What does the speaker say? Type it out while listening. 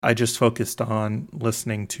I just focused on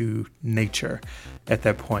listening to nature at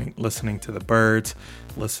that point, listening to the birds,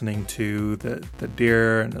 listening to the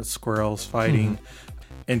deer and the squirrels fighting,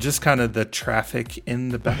 and just kind of the traffic in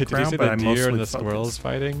the background. Did you say but the deer and the squirrels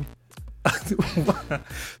fighting?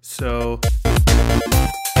 So...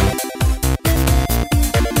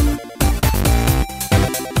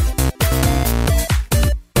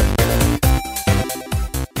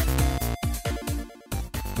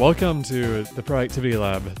 Welcome to the Productivity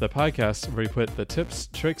Lab, the podcast where we put the tips,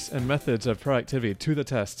 tricks, and methods of productivity to the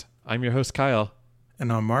test. I'm your host, Kyle.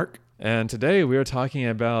 And I'm Mark. And today we are talking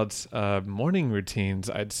about morning routines,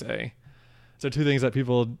 I'd say. So two things that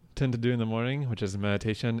people tend to do in the morning, which is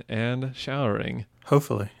meditation and showering.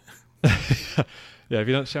 Hopefully. Yeah, if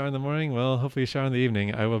you don't shower in the morning, well, hopefully you shower in the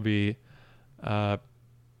evening. I will be... no,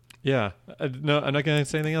 I'm not going to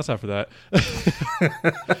say anything else after that.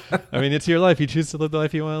 I mean, it's your life. You choose to live the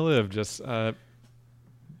life you want to live. Just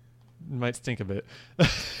might stink a bit.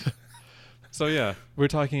 So yeah, we're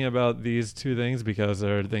talking about these two things because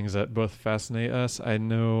they're things that both fascinate us. I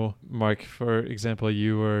know, Mark, for example,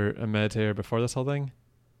 you were a meditator before this whole thing,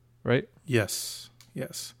 right? Yes.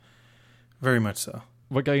 Very much so.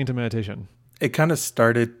 What got you into meditation? It kind of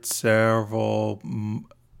started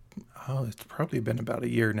it's probably been about a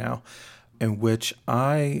year now, in which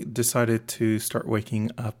I decided to start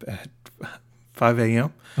waking up at 5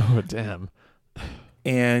 a.m. Oh, damn.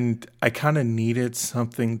 And I kind of needed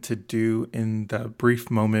something to do in the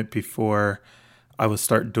brief moment before I would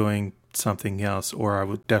start doing something else, or I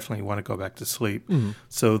would definitely want to go back to sleep.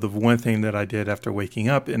 So the one thing that I did after waking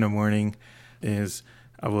up in the morning is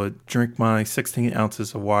I would drink my 16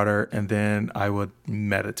 ounces of water and then I would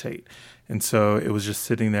meditate. And so it was just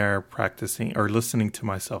sitting there practicing or listening to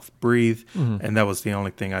myself breathe. And that was the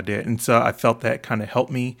only thing I did. And so I felt that kind of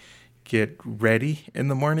helped me get ready in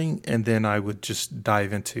the morning. And then I would just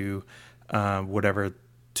dive into whatever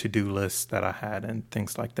to-do list that I had and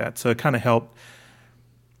things like that. So it kind of helped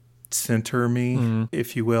center me,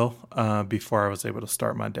 if you will, before I was able to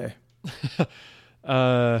start my day.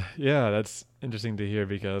 Yeah, that's interesting to hear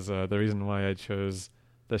because the reason why I chose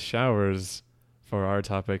the showers for our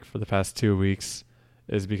topic for the past 2 weeks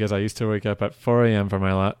is because I used to wake up at 4 a.m.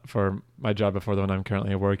 for my job before the one I'm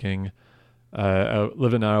currently working. I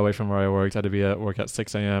lived an hour away from where I worked. I had to be at work at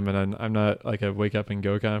 6 a.m. and I'm not like a wake up and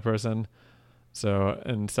go kind of person. So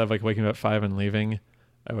instead of like waking up at 5 and leaving,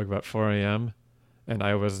 I woke up at 4 a.m. and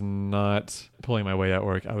I was not pulling my weight at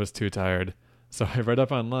work. I was too tired. So I read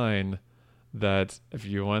up online that if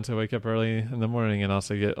you want to wake up early in the morning and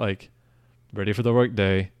also get like ready for the work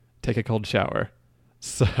day, take a cold shower.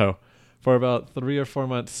 So for about 3 or 4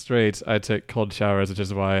 months straight, I took cold showers, which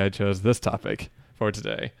is why I chose this topic for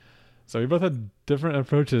today. So we both had different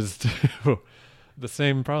approaches to the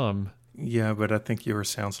same problem. Yeah, but I think yours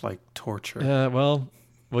sounds like torture. Yeah, well,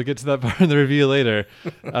 we'll get to that part in the review later.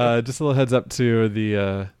 Just a little heads up to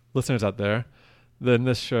the listeners out there. In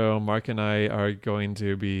this show, Mark and I are going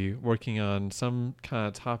to be working on some kind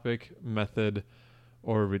of topic, method,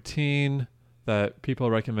 or routine that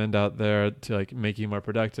people recommend out there to like make you more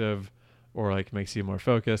productive or like makes you more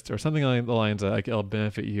focused or something along the lines that like it'll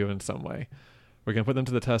benefit you in some way. We're going to put them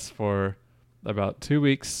to the test for about 2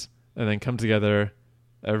 weeks and then come together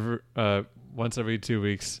once every 2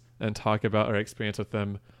 weeks and talk about our experience with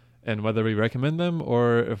them and whether we recommend them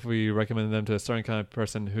or if we recommend them to a certain kind of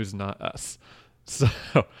person who's not us.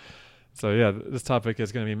 So yeah, this topic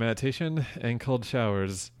is going to be meditation and cold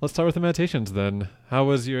showers. Let's start with the meditations then. How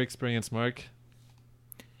was your experience, Mark?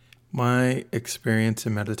 My experience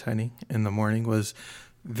in meditating in the morning was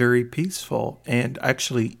very peaceful and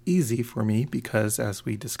actually easy for me because, as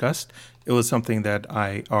we discussed, it was something that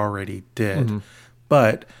I already did.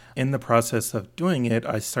 But in the process of doing it,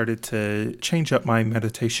 I started to change up my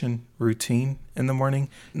meditation routine in the morning,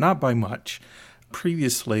 not by much.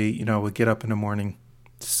 Previously, I would get up in the morning,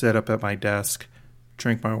 sit up at my desk,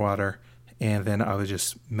 drink my water, and then I would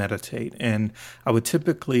just meditate. And I would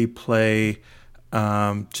typically play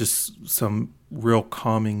just some real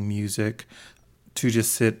calming music to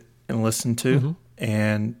just sit and listen to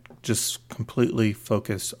and just completely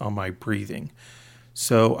focus on my breathing.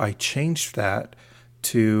 So I changed that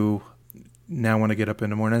to now when I get up in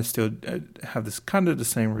the morning, I still have this kind of the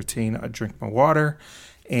same routine. I drink my water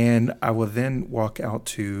and I will then walk out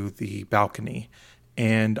to the balcony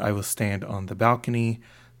and I will stand on the balcony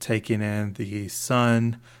taking in the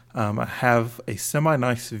sun, I have a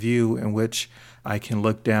semi-nice view in which I can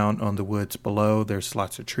look down on the woods below. There's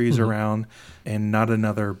lots of trees around and not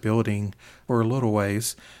another building for a little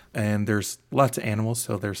ways. And there's lots of animals,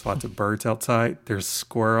 so there's lots of birds outside. There's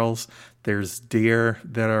squirrels. There's deer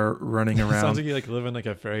that are running around. Sounds like you live in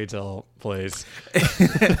a fairy tale place.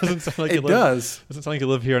 It doesn't sound like it does. Doesn't sound like you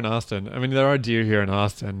live here in Austin. I mean, there are deer here in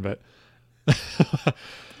Austin, but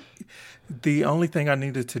The only thing I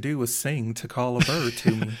needed to do was sing to call a bird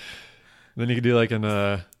to me. then you could do in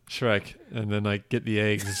Shrek, and then get the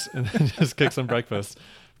eggs and then just cook some breakfast.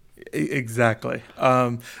 Exactly.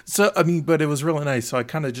 So, I mean, but it was really nice. So I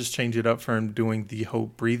kind of just changed it up from doing the whole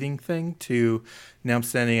breathing thing to now I'm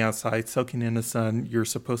standing outside soaking in the sun. You're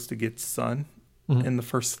supposed to get sun in the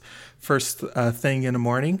first thing in the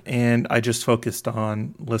morning. And I just focused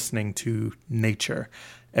on listening to nature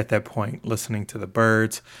at that point, listening to the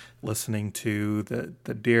birds, listening to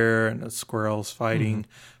the deer and the squirrels fighting,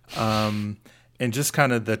 and just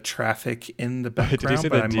kind of the traffic in the background. Did you say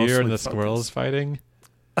the deer and the squirrels fighting?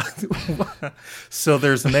 So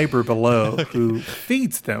there's a neighbor below who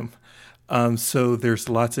feeds them. So there's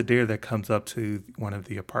lots of deer that comes up to one of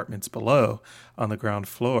the apartments below on the ground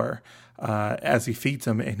floor as he feeds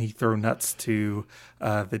them, and he throw nuts to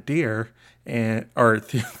the deer or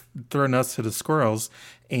throw nuts to the squirrels,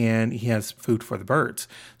 and he has food for the birds.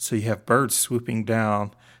 So you have birds swooping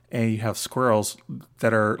down, and you have squirrels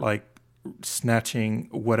that are snatching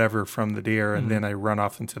whatever from the deer, and then they run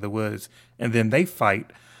off into the woods, and then they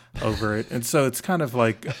fight over it. And so it's kind of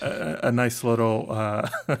like a nice little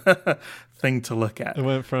thing to look at. It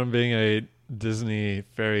went from being a Disney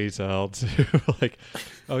fairy tale to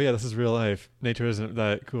oh yeah, this is real life. Nature isn't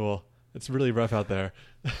that cool. It's really rough out there.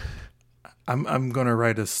 I'm going to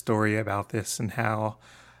write a story about this and how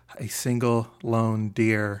a single lone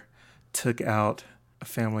deer took out a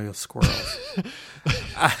family of squirrels.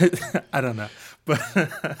 I don't know, but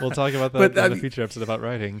we'll talk about that in a future episode about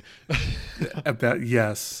writing.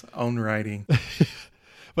 Yes, own writing.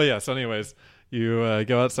 But yeah, so anyways, you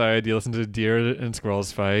go outside, you listen to deer and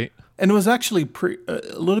squirrels fight, and it was actually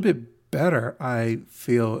a little bit better, I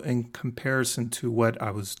feel, in comparison to what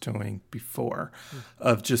I was doing before,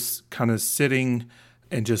 of just kind of sitting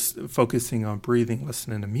and just focusing on breathing,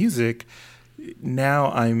 listening to music.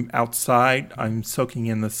 Now I'm outside, I'm soaking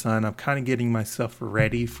in the sun, I'm kind of getting myself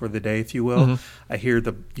ready for the day, if you will. I hear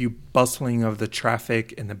the bustling of the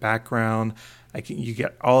traffic in the background. You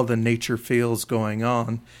get all the nature feels going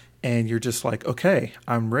on, and you're just like, okay,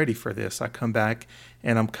 I'm ready for this. I come back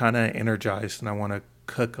and I'm kind of energized, and I want to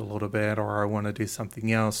cook a little bit, or I want to do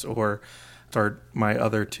something else, or start my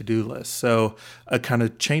other to-do list. So kind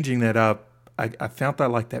of changing that up, I found I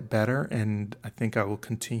like that better, and I think I will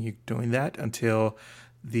continue doing that until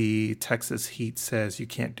the Texas heat says you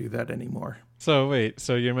can't do that anymore. So wait,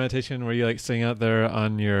 so your meditation, were you sitting out there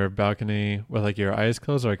on your balcony with your eyes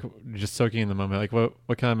closed, or just soaking in the moment?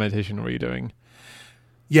 What kind of meditation were you doing?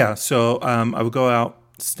 Yeah, so I would go out,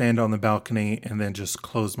 stand on the balcony, and then just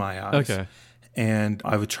close my eyes. Okay. And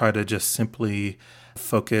I would try to just simply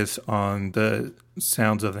focus on the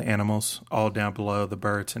sounds of the animals all down below, the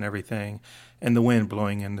birds and everything, and the wind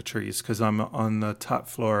blowing in the trees, because I'm on the top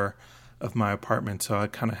floor of my apartment, so I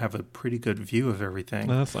kind of have a pretty good view of everything.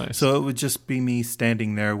 Oh, that's nice. So it would just be me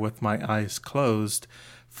standing there with my eyes closed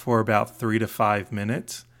for about 3 to 5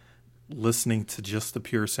 minutes, listening to just the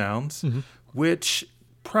pure sounds, which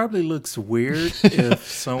probably looks weird if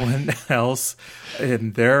someone else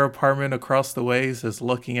in their apartment across the ways is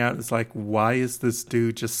looking out. It's like, why is this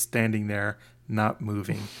dude just standing there not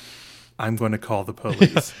moving? I'm going to call the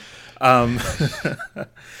police.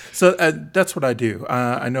 So that's what I do.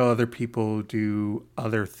 I know other people do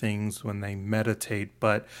other things when they meditate,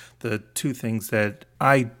 but the two things that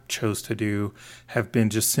I chose to do have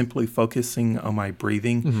been just simply focusing on my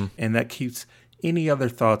breathing, and that keeps any other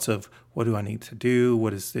thoughts of what do I need to do,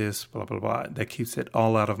 what is this, blah, blah, blah, that keeps it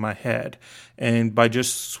all out of my head. And by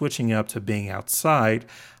just switching up to being outside,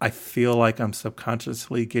 I feel like I'm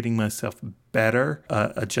subconsciously getting myself better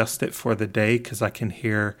adjusted for the day, because I can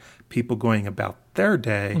hear people going about their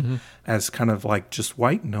day as kind of just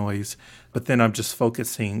white noise. But then I'm just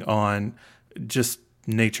focusing on just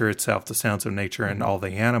nature itself, the sounds of nature and all the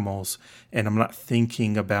animals. And I'm not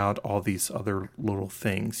thinking about all these other little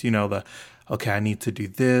things, okay, I need to do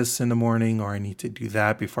this in the morning, or I need to do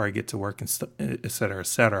that before I get to work, and et cetera, et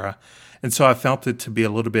cetera. And so I felt it to be a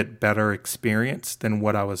little bit better experience than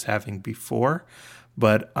what I was having before.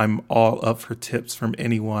 But I'm all up for tips from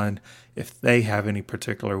anyone if they have any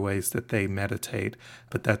particular ways that they meditate.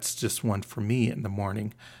 But that's just one for me in the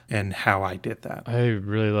morning and how I did that. I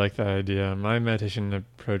really like that idea. My meditation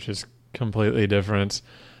approach is completely different.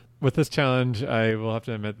 with this challenge, I will have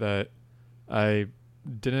to admit that I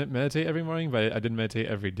didn't meditate every morning, but I did meditate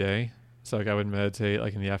every day. So like I would meditate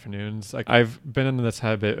like in the afternoons. Like I've been in this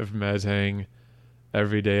habit of meditating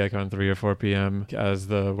every day, like on 3 or 4 p.m. as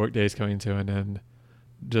the workday is coming to an end,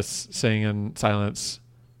 just sitting in silence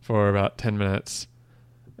for about 10 minutes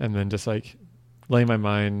and then just like letting my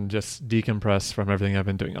mind just decompress from everything I've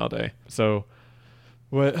been doing all day. So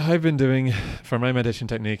what I've been doing for my meditation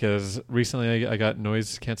technique is recently I got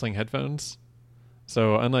noise canceling headphones.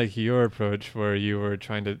 So unlike your approach where you were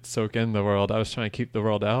trying to soak in the world, I was trying to keep the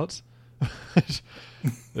world out. Which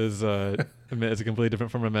is it's a completely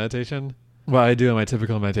different form of meditation. What I do in my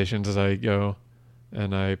typical meditations is I go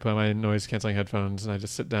and I put on my noise canceling headphones and I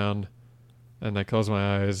just sit down and I close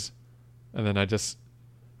my eyes and then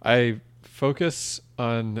I focus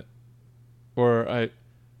on, how do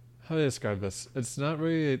I describe this? It's not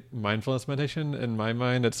really mindfulness meditation in my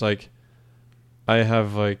mind. It's like I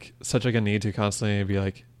have like such like a need to constantly be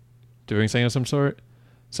like doing something of some sort.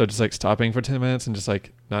 So just like stopping for 10 minutes and just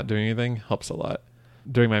like not doing anything helps a lot.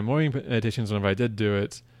 During my morning meditations, whenever I did do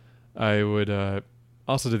it, I would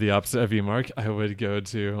also do the opposite of you, Mark. I would go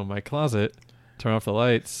to my closet, turn off the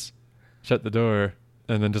lights, shut the door,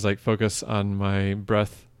 and then just like focus on my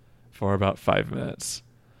breath for about 5 minutes.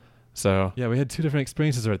 So yeah, we had two different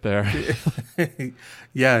experiences right there.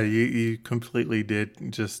 Yeah, you completely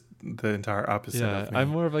did just the entire opposite of me. I'm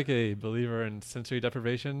more of like a believer in sensory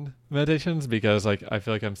deprivation meditations because like I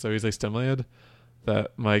feel like I'm so easily stimulated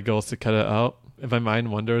that my goal is to cut it out. If my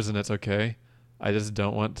mind wanders and it's okay, I just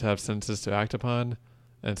don't want to have senses to act upon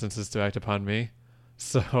and senses to act upon me.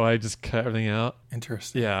 So I just cut everything out.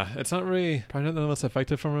 Interesting. Yeah, it's probably not the most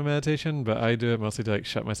effective form of meditation, but I do it mostly to like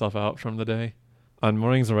shut myself out from the day. On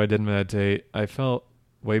mornings where I did meditate, I felt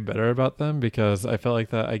way better about them because I felt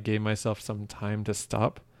like that I gave myself some time to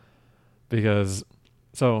stop.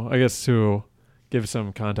 So I guess to give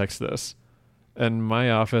some context to this, in my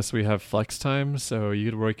office we have flex time, so you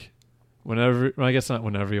could work whenever, well, I guess not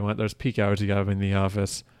whenever you want. There's peak hours you got in the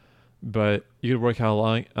office, but you could work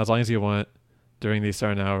as long as you want during these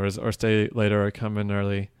certain hours, or stay later or come in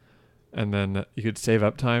early, and then you could save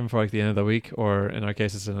up time for like the end of the week, or in our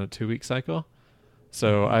case it's in a 2-week cycle.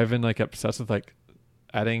 So I've been like obsessed with like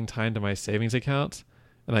adding time to my savings account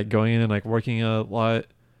and like going in and like working a lot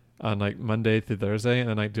on like Monday through Thursday and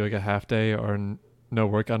then like do like a half day or no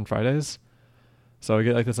work on Fridays. So I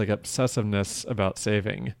get like this like obsessiveness about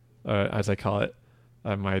saving, as I call it,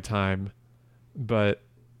 my time. But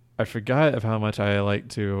I forgot of how much I like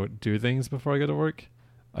to do things before I go to work.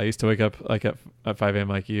 I used to wake up like at 5 a.m.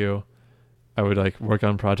 like you. I would like work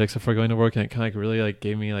on projects before going to work, and it kind of like really like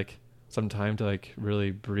gave me like some time to like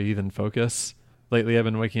really breathe and focus. Lately I've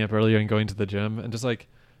been waking up earlier and going to the gym, and just like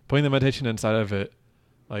putting the meditation inside of it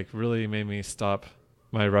like really made me stop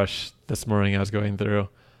my rush this morning I was going through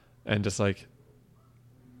and just like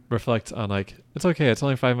reflect on like, it's okay, it's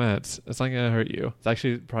only 5 minutes, it's not gonna hurt you, it's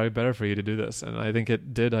actually probably better for you to do this. And I think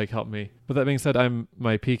it did like help me. But that being said,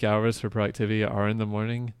 my peak hours for productivity are in the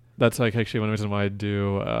morning. That's like actually one reason why I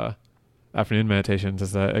do afternoon meditations,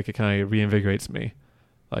 is that it kind of reinvigorates me.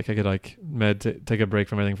 Like I could like take a break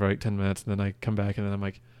from everything for like 10 minutes and then I come back and then I'm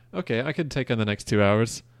like, okay, I could take on the next 2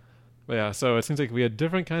 hours. But yeah, so it seems like we had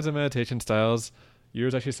different kinds of meditation styles.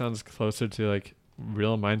 Yours actually sounds closer to like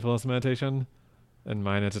real mindfulness meditation, and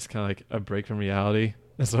mine is just kind of like a break from reality.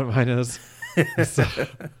 That's what mine is. So.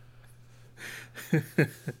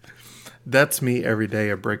 That's me every day,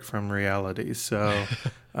 a break from reality. So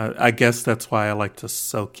I guess that's why I like to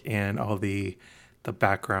soak in all the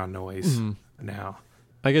background noise now.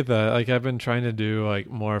 I get that. Like I've been trying to do like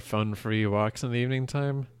more phone-free walks in the evening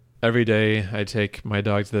time. Every day I take my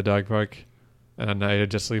dog to the dog park and I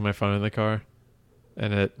just leave my phone in the car,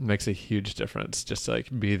 and it makes a huge difference just to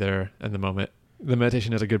like be there in the moment. The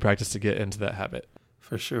meditation is a good practice to get into that habit.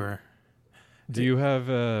 For sure. Do you have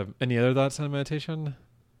any other thoughts on meditation?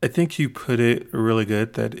 I think you put it really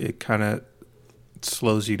good, that it kind of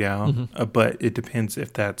slows you down, but it depends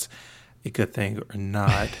if that's a good thing or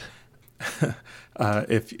not.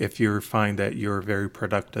 If you find that you're very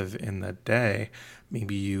productive in the day,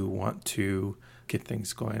 maybe you want to get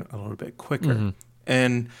things going a little bit quicker.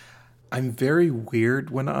 And I'm very weird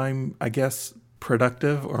when I'm, I guess,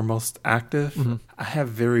 productive or most active. I have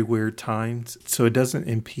very weird times, so it doesn't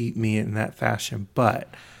impede me in that fashion.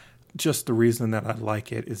 But just the reason that I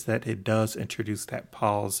like it is that it does introduce that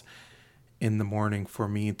pause in the morning for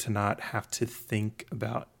me to not have to think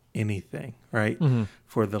about anything, right?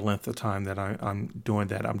 For the length of time that I'm doing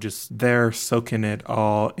that. I'm just there soaking it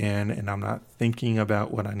all in, and I'm not thinking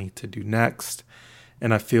about what I need to do next.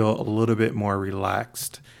 And I feel a little bit more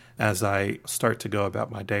relaxed as I start to go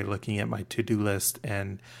about my day, looking at my to-do list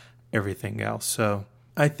and everything else. So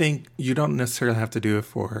I think you don't necessarily have to do it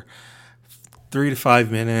for 3 to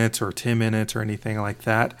 5 minutes or 10 minutes or anything like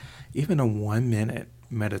that. Even a 1 minute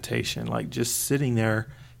meditation, like just sitting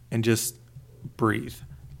there and just breathe.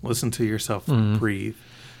 Listen to yourself breathe.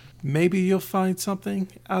 Maybe you'll find something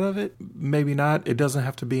out of it. Maybe not. It doesn't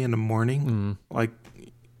have to be in the morning. Like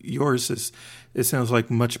yours is, it sounds like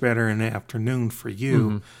much better in the afternoon for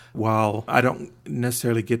you. While I don't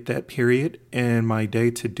necessarily get that period in my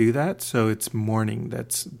day to do that. So it's morning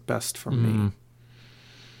that's best for me.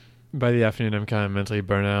 By the afternoon, I'm kind of mentally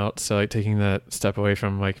burnt out. So like taking that step away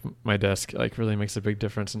from like my desk like really makes a big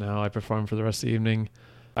difference in how I perform for the rest of the evening.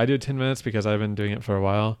 I do 10 minutes because I've been doing it for a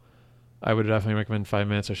while. I would definitely recommend 5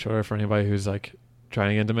 minutes or shorter for anybody who's like trying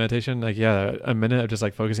to get into meditation. Like, yeah, a minute of just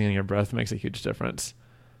like focusing on your breath makes a huge difference.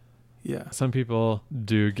 Yeah. Some people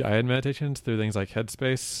do guided meditations through things like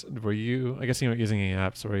Headspace. Were you, I guess you weren't using any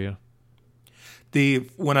apps, were you?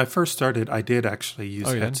 When I first started, I did actually use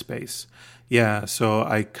Headspace. Yeah, so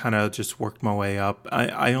I kind of just worked my way up.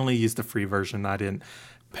 I only used the free version. I didn't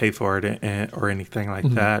pay for it or anything like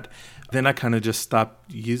that. Then I kind of just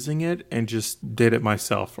stopped using it and just did it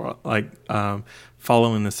myself, like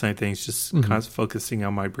following the same things, just kind of focusing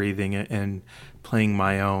on my breathing and playing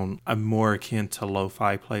my own. I'm more akin to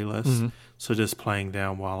lo-fi playlists, so just playing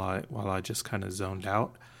them while I just kind of zoned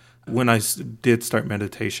out. When I did start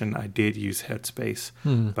meditation, I did use Headspace,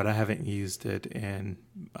 but I haven't used it in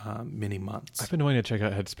many months. I've been wanting to check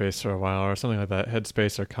out Headspace for a while or something like that.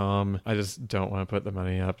 Headspace or Calm. I just don't want to put the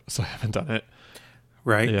money up, so I haven't done it.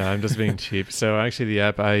 Right? Yeah, I'm just being cheap. So actually the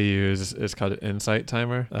app I use is called Insight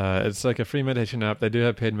Timer. It's like a free meditation app. They do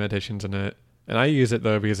have paid meditations in it. And I use it,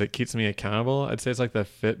 though, because it keeps me accountable. I'd say it's like the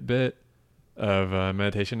Fitbit of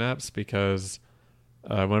meditation apps because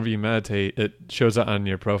whenever you meditate, it shows up on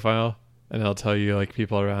your profile and it'll tell you like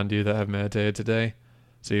people around you that have meditated today.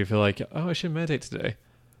 So you feel like, oh, I should meditate today.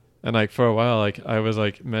 And like for a while, like I was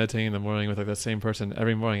like meditating in the morning with like the same person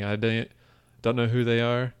every morning. I don't know who they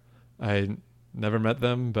are. I never met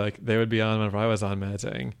them, but like, they would be on whenever I was on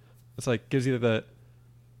meditating. It's like gives you that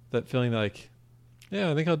feeling that like, yeah,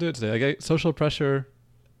 I think I'll do it today. Like social pressure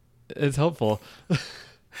is helpful.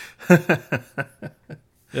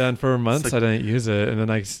 Yeah, and for months I didn't use it, and then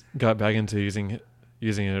I got back into using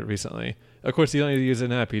it recently. Of course, you don't need to use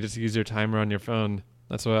an app. You just use your timer on your phone.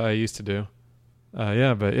 That's what I used to do.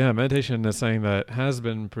 Meditation is something that has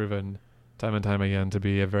been proven time and time again to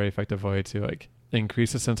be a very effective way to like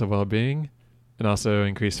increase a sense of well-being and also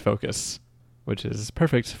increase focus, which is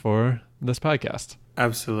perfect for this podcast.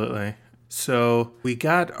 Absolutely. So we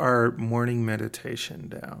got our morning meditation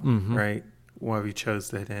down, right? Why we chose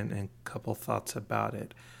that and a couple thoughts about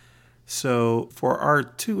it. So for our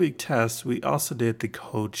 2-week test, we also did the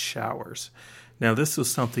cold showers. Now, this was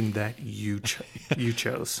something that you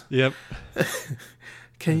chose. Yep.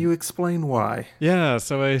 Can you explain why? Yeah,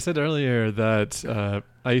 so I said earlier that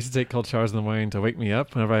I used to take cold showers in the morning to wake me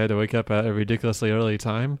up whenever I had to wake up at a ridiculously early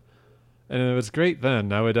time. And it was great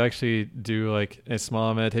then. I would actually do like a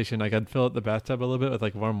small meditation. Like I'd fill up the bathtub a little bit with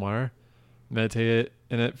like warm water, meditate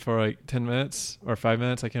in it for like 10 minutes or 5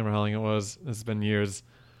 minutes. I can't remember how long it was. It's been years.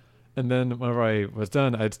 And then whenever I was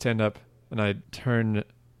done, I'd stand up and I'd turn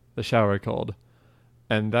the shower cold.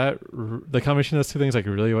 And the combination of those two things like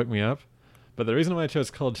really woke me up. But the reason why I chose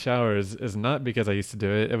cold showers is not because I used to do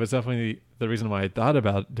it. It was definitely the reason why I thought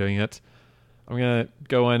about doing it. I'm going to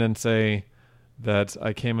go in and say that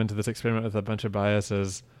I came into this experiment with a bunch of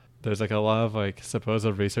biases. There's like a lot of like supposed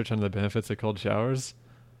research on the benefits of cold showers,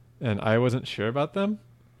 and I wasn't sure about them.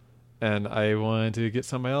 And I wanted to get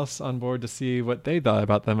somebody else on board to see what they thought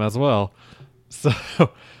about them as well. So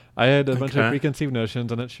I had a bunch of preconceived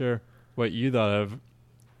notions. I'm not sure what you thought of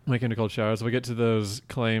when it came to cold showers. We'll get to those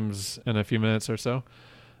claims in a few minutes or so.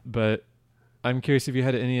 But I'm curious if you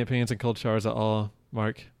had any opinions on cold showers at all,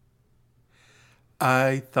 Mark.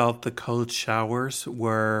 I thought the cold showers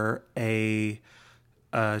were a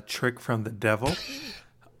trick from the devil.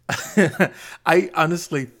 I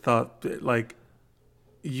honestly thought that, like,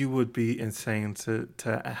 you would be insane to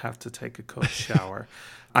have to take a cold shower.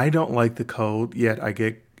 I don't like the cold, yet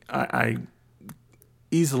I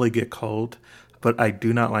easily get cold, but I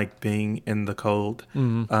do not like being in the cold.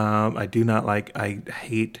 I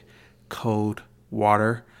hate cold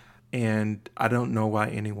water. And I don't know why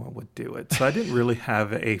anyone would do it. So I didn't really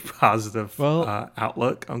have a positive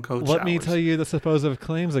outlook on cold showers. Let me tell you the supposed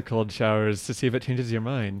claims of cold showers to see if it changes your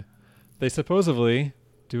mind. They supposedly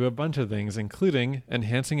do a bunch of things, including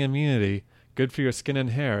enhancing immunity, good for your skin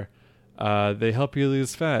and hair. They help you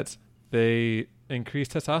lose fat. They increase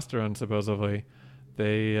testosterone, supposedly.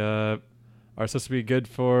 they are supposed to be good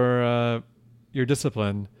for your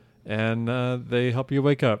discipline, and they help you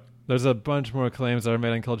wake up. There's a bunch more claims that are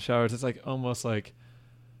made on cold showers. It's like almost like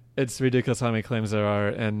it's ridiculous how many claims there are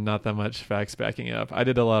and not that much facts backing it up. I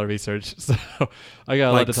did a lot of research, so I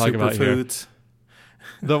got a lot to talk about here.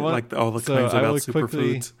 The one, like all the claims about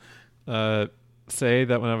superfoods. Say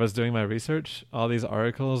that when I was doing my research, all these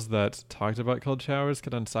articles that talked about cold showers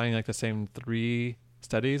kept on citing like the same 3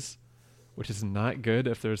 studies, which is not good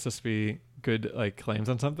if there's supposed to be good like claims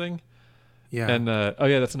on something. Yeah. And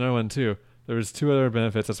that's another one too. There was 2 other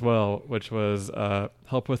benefits as well, which was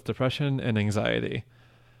help with depression and anxiety.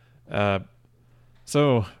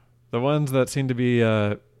 So the ones that seem to be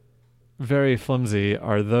very flimsy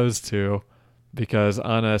are those 2, because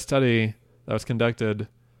on a study that was conducted,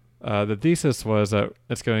 the thesis was that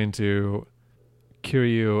it's going to not cure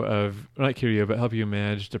you, but help you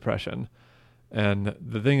manage depression. And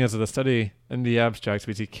the thing is, the study in the abstract,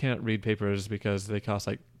 because you can't read papers because they cost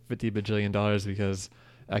like $50 bajillion because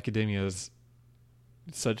academia is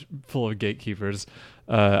such full of gatekeepers.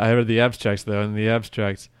 I read the abstract though, and the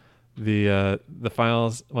abstract, one of the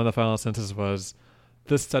final sentences was,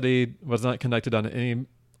 this study was not conducted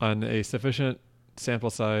on a sufficient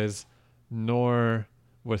sample size, nor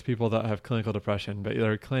with people that have clinical depression, but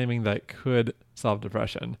they're claiming that could solve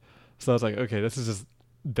depression. So I was like, okay, this is just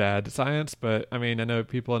bad science, but I mean, I know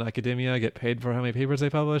people in academia get paid for how many papers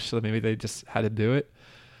they publish, so maybe they just had to do it.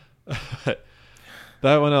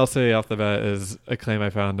 That one I'll say off the bat is a claim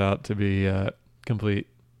I found out to be complete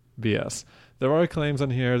BS. There are claims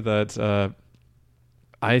on here that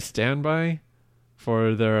I stand by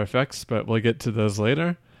for their effects, but we'll get to those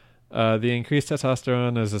later. The increased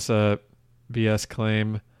testosterone is this BS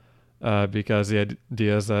claim because the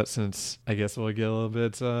idea is that, since I guess we'll get a little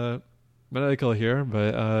bit medical here,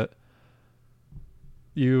 but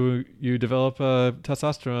you develop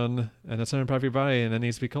testosterone and a certain part of your body, and it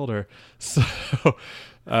needs to be colder. So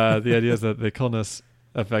the idea is that the coldness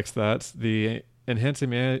affects that. The enhanced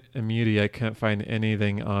immunity I can't find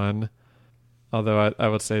anything on, although I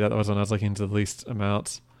would say that was when I was looking into the least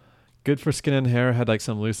amounts. Good for skin and hair, had like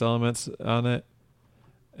some loose elements on it,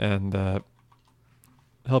 and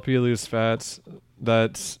help you lose fats.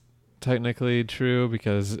 That's technically true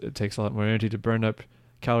because it takes a lot more energy to burn up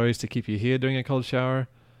calories to keep you heated during a cold shower,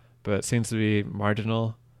 but it seems to be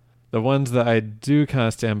marginal. The ones that I do kind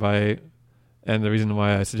of stand by, and the reason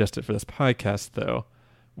why I suggested for this podcast though,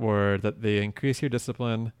 were that they increase your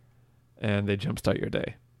discipline and they jumpstart your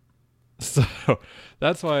day. So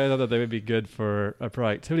that's why I thought that they would be good for a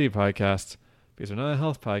productivity podcast, because we're not a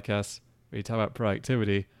health podcast. We talk about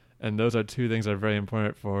productivity, and those are 2 things that are very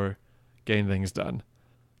important for getting things done.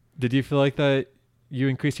 Did you feel like that you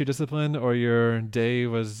increased your discipline or your day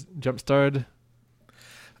was jump-started?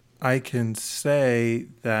 I can say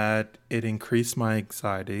that it increased my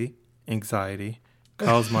anxiety,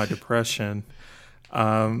 caused my depression.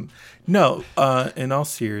 No, in all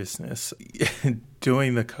seriousness,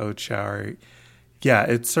 doing the cold shower, yeah,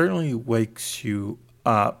 it certainly wakes you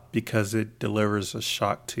up because it delivers a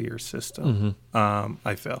shock to your system.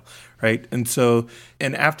 I feel, right? And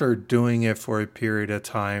after doing it for a period of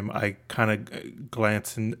time, I kind of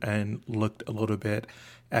glanced and looked a little bit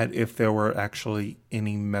at if there were actually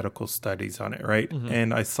any medical studies on it, right?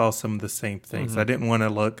 And I saw some of the same things. I didn't want to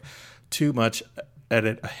look too much at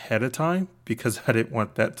it ahead of time because I didn't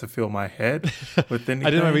want that to fill my head with anything. I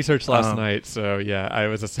did my research last night, so yeah, I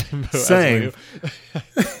was the same boat Same.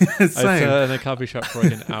 I sat in a coffee shop for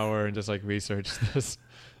like an hour and just like researched this.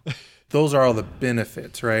 Those are all the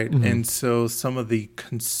benefits, right? And so some of the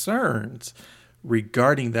concerns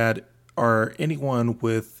regarding that are anyone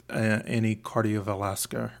with any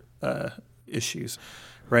cardiovascular issues,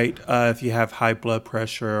 right? If you have high blood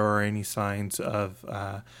pressure or any signs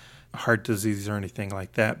of heart disease or anything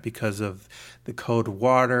like that, because of the cold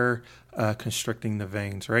water constricting the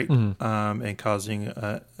veins, right? And causing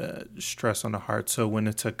stress on the heart. So when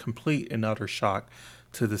it's a complete and utter shock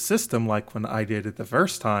to the system, like when I did it the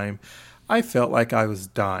first time, I felt like I was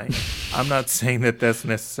dying. I'm not saying that that's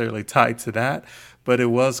necessarily tied to that, but it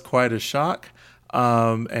was quite a shock.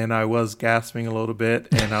 And I was gasping a little bit,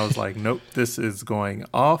 and I was like, nope, this is going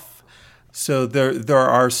off. So there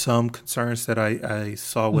are some concerns that I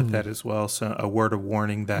saw with that as well. So a word of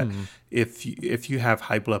warning that if you have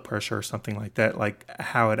high blood pressure or something like that, like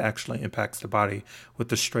how it actually impacts the body with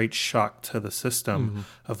the straight shock to the system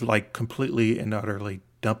of like completely and utterly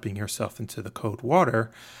dumping yourself into the cold water,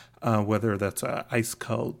 whether that's an ice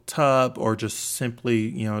cold tub or just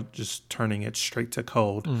simply, just turning it straight to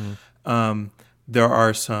cold. There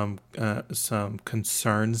are some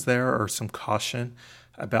concerns there or some caution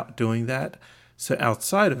about doing that. So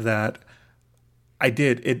outside of that,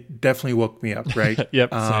 it definitely woke me up, right?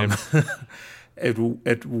 Yep, same.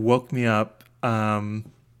 It woke me up. I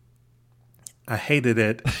hated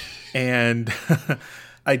it. And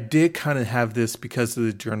I did kind of have this because of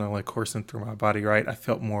the adrenaline coursing through my body, right? I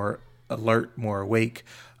felt more alert, more awake,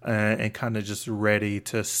 and kind of just ready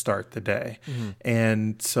to start the day. Mm-hmm.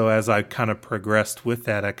 And so as I kind of progressed with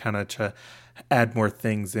that, I kind of add more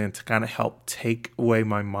things in to kind of help take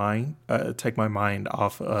my mind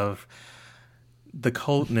off of the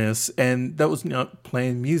coldness. And that was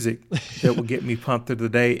playing music that would get me pumped through the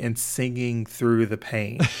day and singing through the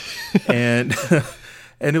pain. And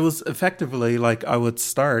and it was effectively like I would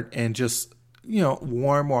start and just,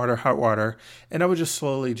 warm water, hot water, and I would just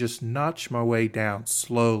slowly just notch my way down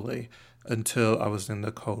slowly until I was in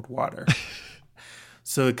the cold water.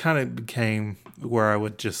 So it kind of became where I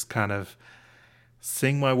would just kind of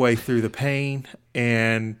sing my way through the pain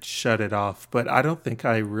and shut it off. But I don't think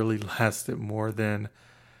I really lasted more than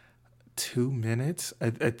 2 minutes.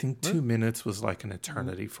 I think 2 minutes was like an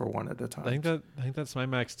eternity for one at a time. I think that's my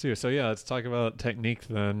max too. So yeah, let's talk about technique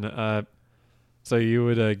then. So you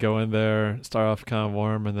would go in there, start off kind of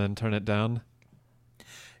warm, and then turn it down.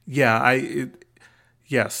 Yeah,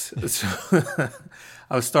 yes. So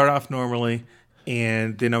I would start off normally,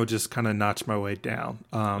 and then I would just kind of notch my way down.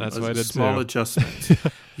 That's what I did small too. Adjustments.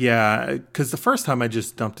 Yeah, because the first time I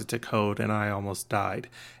just dumped it to code, and I almost died.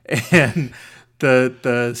 And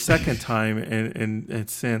the second time, and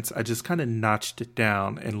since, I just kind of notched it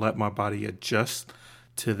down and let my body adjust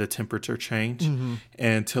to the temperature change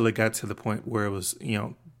until it got to the point where it was,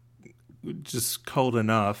 just cold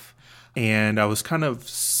enough. And I was kind of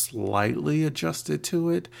slightly adjusted to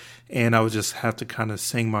it, and I would just have to kind of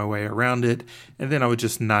sing my way around it, and then I would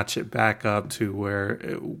just notch it back up to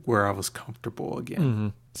where I was comfortable again. Mm-hmm.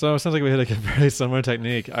 So it sounds like we had like a very similar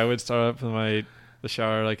technique. I would start up in the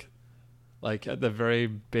shower like at the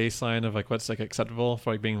very baseline of like what's like acceptable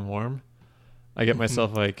for like being warm. I get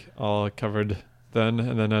myself like all covered then,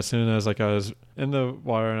 and then as soon as like I was in the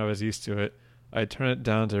water and I was used to it, I'd turn it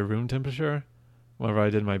down to room temperature whenever I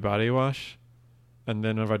did my body wash, and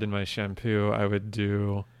then whenever I did my shampoo, I would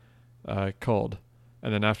do cold.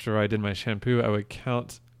 And then after I did my shampoo, I would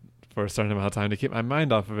count for a certain amount of time to keep my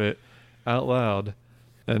mind off of it out loud,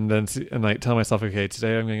 and then like tell myself, okay,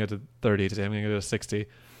 today I'm going to go to 30, today I'm going to go to 60.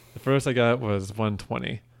 The first I got was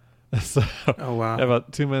 120. So oh wow,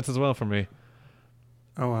 about 2 minutes as well for me.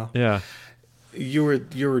 Oh wow, yeah. You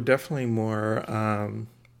were definitely more,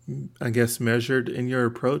 I guess, measured in your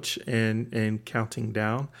approach and counting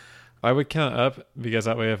down. I would count up because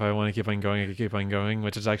that way, if I want to keep on going, I could keep on going.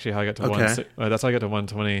 Which is actually how I got to that's how I got to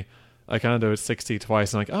 120. I kind of did 60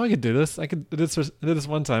 twice. And I'm like, oh, I could do this. I did this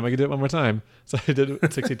one time. I could do it one more time. So I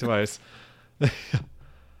did 60 twice.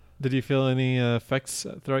 Did you feel any effects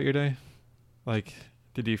throughout your day? Like,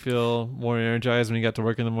 did you feel more energized when you got to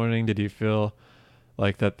work in the morning? Did you feel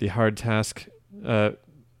like that the hard task were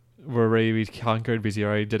ready to be conquered because you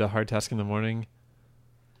already did a hard task in the morning?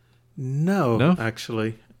 No?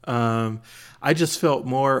 Actually. I just felt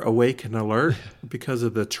more awake and alert because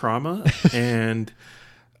of the trauma,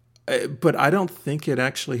 but I don't think it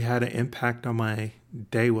actually had an impact on my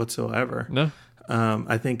day whatsoever. No.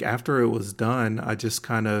 I think after it was done, I just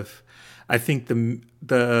I think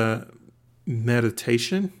the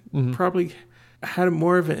meditation probably had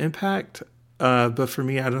more of an impact. But for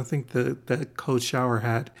me, I don't think the cold shower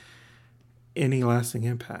had any lasting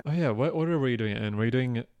impact. Oh yeah, what order were you doing it in? Were you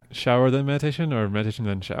doing shower then meditation, or meditation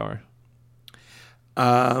then shower?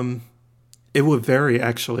 It would vary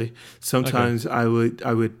actually. Sometimes I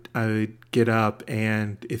would get up,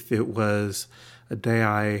 and if it was a day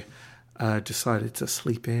I decided to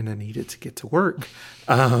sleep in and needed to get to work,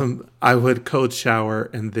 I would cold shower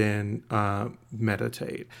and then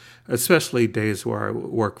meditate. Especially days where I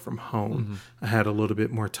work from home, I had a little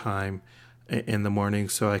bit more time in the morning,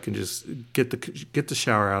 so I can just get the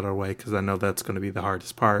shower out of the way because I know that's going to be the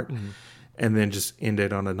hardest part, and then just end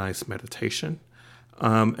it on a nice meditation.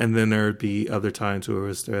 And then there would be other times where it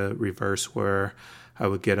was the reverse, where I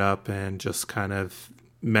would get up and just kind of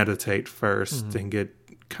meditate first and get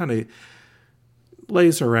kind of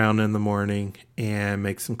laze around in the morning and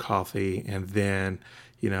make some coffee, and then,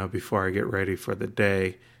 before I get ready for the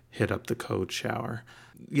day, hit up the cold shower.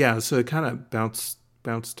 Yeah, so it kind of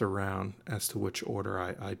bounced around as to which order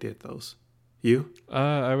I did those. You?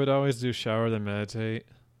 I would always do shower then meditate.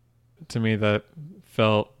 To me, that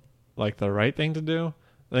felt like the right thing to do.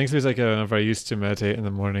 I think it was like whenever I used to meditate in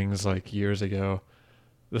the mornings like years ago.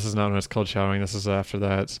 This is not when it's cold showering. This is after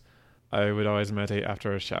that. I would always meditate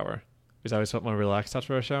after a shower because I always felt more relaxed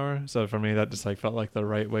after a shower. So for me, that just like felt like the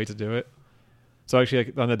right way to do it. So actually,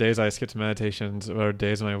 like, on the days I skipped meditations or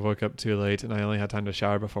days when I woke up too late and I only had time to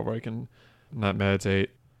shower before work and not meditate.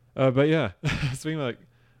 But yeah, speaking of like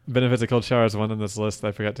benefits of cold showers, one on this list that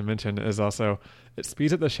I forgot to mention is also it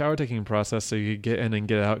speeds up the shower taking process so you get in and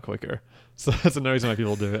get out quicker. So that's another reason why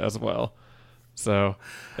people do it as well. So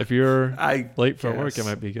if you're I late for work, it guess.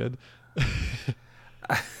 might be good.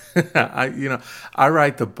 I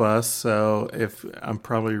ride the bus, so if I'm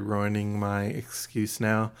probably ruining my excuse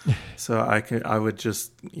now, so I would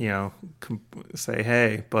just say,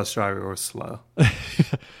 hey, bus driver was slow.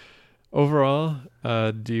 Overall,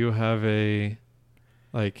 do you have a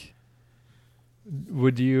like?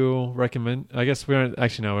 Would you recommend? I guess we aren't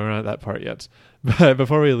actually no, we're not at that part yet. But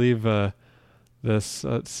before we leave this,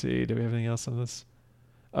 let's see. Do we have anything else on this?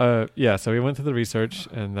 Yeah. So we went through the research,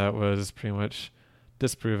 and that was pretty much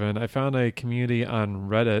disproven. I found a community on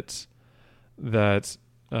Reddit that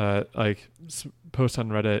post on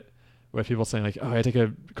Reddit with people saying like, "Oh, I take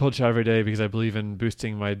a cold shower every day because I believe in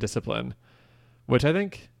boosting my discipline," which I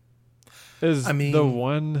think is the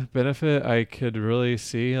one benefit I could really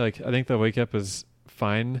see. Like, I think the wake up is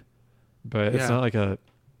fine, but it's not like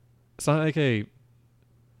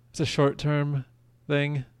it's a short term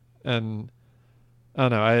thing. And I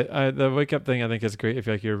don't know. I the wake up thing I think is great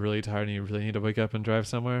if you're really tired and you really need to wake up and drive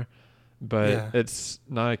somewhere. But it's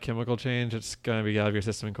not a chemical change. It's gonna be out of your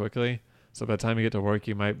system quickly. So by the time you get to work,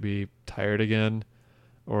 you might be tired again,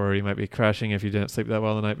 or you might be crashing if you didn't sleep that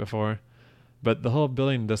well the night before. But the whole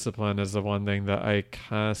building discipline is the one thing that I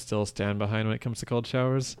kind of still stand behind when it comes to cold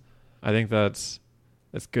showers. I think it's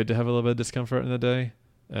good to have a little bit of discomfort in the day.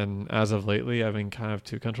 And as of lately, I've been kind of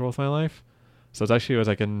too comfortable with my life. So it was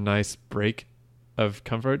like a nice break of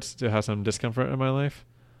comforts to have some discomfort in my life.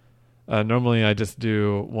 Normally, I just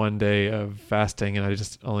do one day of fasting and I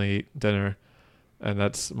just only eat dinner. And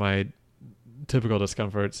that's my typical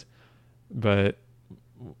discomforts. But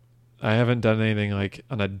I haven't done anything like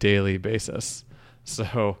on a daily basis.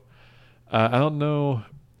 So I don't know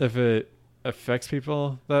if it affects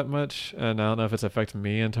people that much. And I don't know if it's affected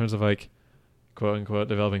me in terms of like, quote unquote,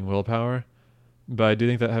 developing willpower. But I do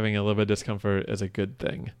think that having a little bit of discomfort is a good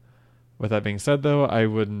thing. With that being said, though, I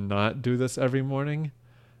would not do this every morning.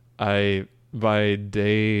 By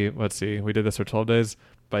day, let's see, we did this for 12 days.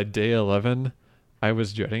 By day 11, I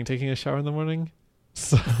was dreading taking a shower in the morning.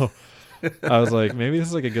 So I was like, maybe this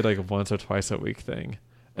is like a good like once or twice a week thing.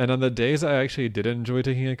 And on the days I actually did enjoy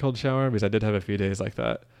taking a cold shower, because I did have a few days like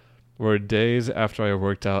that, were days after I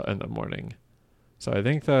worked out in the morning. So I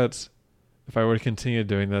think that if I were to continue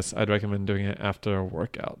doing this, I'd recommend doing it after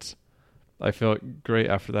workouts. I felt great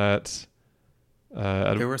after that.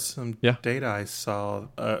 There was some data I saw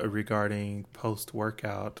regarding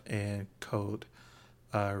post-workout and cold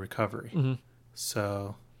recovery. Mm-hmm.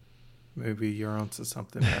 So maybe you're onto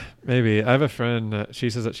something there. Maybe. I have a friend, she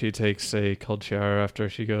says that she takes a cold shower after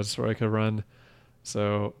she goes for like a run.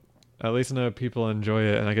 So at least I know people enjoy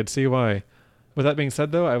it, and I could see why. With that being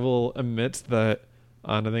said, though, I will admit that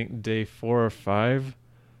on, I think, day 4 or 5,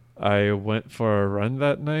 I went for a run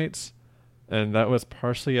that night, and that was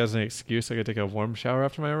partially as an excuse I could take a warm shower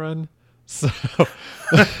after my run. So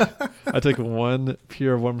I took one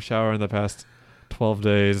pure warm shower in the past 12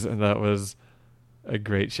 days, and that was a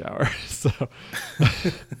great shower. So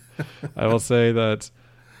I will say that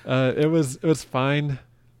it was fine.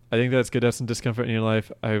 I think that's good to have some discomfort in your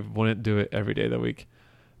life. I wouldn't do it every day of the week.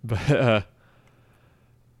 But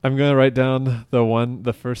I'm going to write down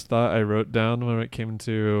the first thought I wrote down when it came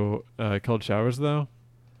to cold showers, though,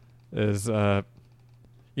 is,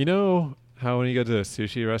 you know how when you go to a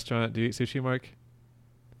sushi restaurant, do you eat sushi, Mark?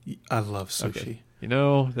 I love sushi. Okay. You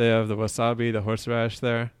know, they have the wasabi, the horseradish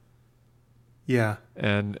there. Yeah.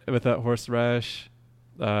 And with that horseradish,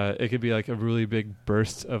 it could be like a really big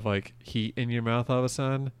burst of like heat in your mouth all of a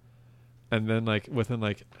sudden. And then like within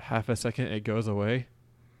like half a second, it goes away.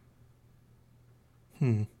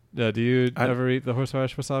 Do you ever eat the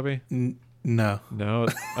horseradish wasabi? No. No?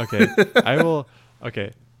 Okay. I will.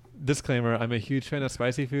 Okay. Disclaimer, I'm a huge fan of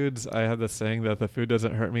spicy foods. I have this saying that if the food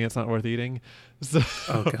doesn't hurt me, it's not worth eating. So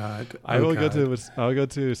oh God. I'll go to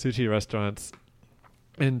sushi restaurants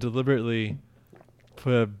and deliberately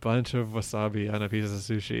put a bunch of wasabi on a piece of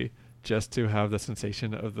sushi just to have the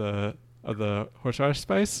sensation of the horseradish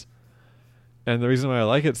spice. And the reason why I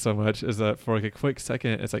like it so much is that for like a quick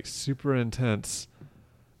second, it's like super intense,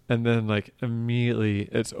 and then like immediately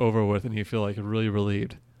it's over with, and you feel like really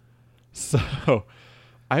relieved. So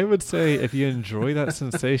I would say if you enjoy that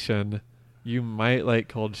sensation, you might like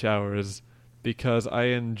cold showers, because I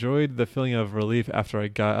enjoyed the feeling of relief after I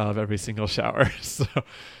got out of every single shower. So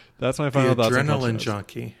that's my final thoughts. Adrenaline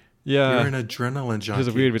junkie. You're Yeah, an adrenaline which is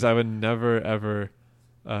junkie. weird because I would never ever.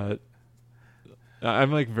 Uh,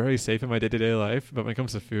 I'm like very safe in my day to day life, but when it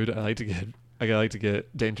comes to food, I like to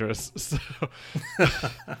get dangerous. So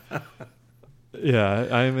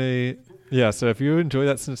yeah, yeah. So if you enjoy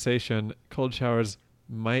that sensation, cold showers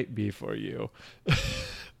might be for you.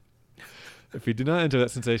 If you do not enjoy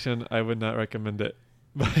that sensation, I would not recommend it.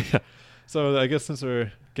 But yeah. So I guess since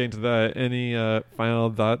we're getting to that, any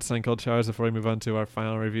final thoughts on cold showers before we move on to our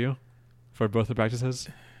final review for both the practices?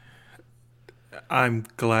 I'm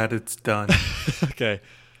glad it's done. Okay,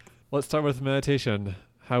 let's start with meditation.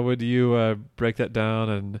 How would you break that down,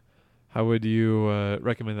 and how would you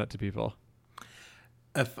recommend that to people?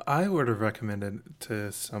 If I were to recommend it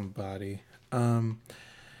to somebody,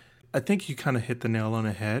 I think you kind of hit the nail on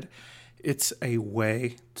the head. It's a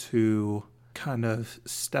way to kind of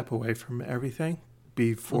step away from everything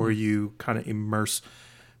before you kind of immerse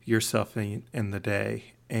yourself in the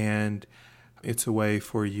day. And it's a way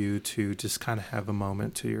for you to just kind of have a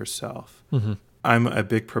moment to yourself. Mm-hmm. I'm a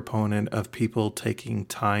big proponent of people taking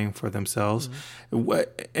time for themselves.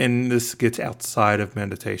 And this gets outside of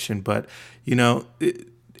meditation, but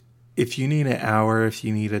if you need an hour, if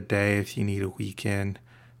you need a day, if you need a weekend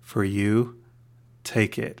for you,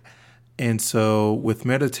 take it. And so with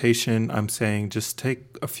meditation, I'm saying just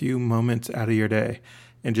take a few moments out of your day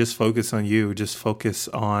and just focus on you. Just focus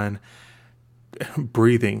on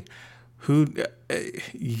breathing. Who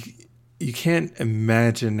you can't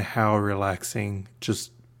imagine how relaxing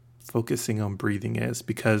just focusing on breathing is,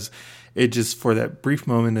 because it just, for that brief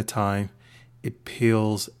moment of time, it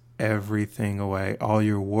peels everything away. All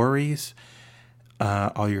your worries,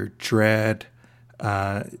 all your dread,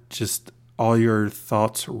 just all your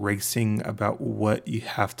thoughts racing about what you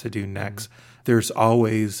have to do next. There's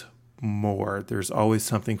always more. There's always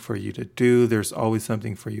something for you to do. There's always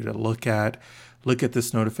something for you to look at. Look at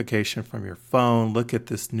this notification from your phone. Look at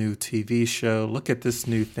this new TV show. Look at this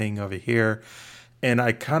new thing over here. And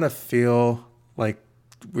I kind of feel like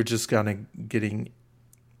we're just kind of getting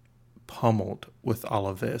pummeled with all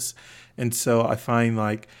of this. And so I find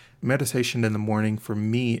like meditation in the morning for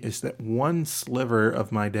me is that one sliver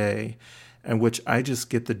of my day in which I just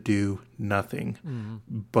get to do nothing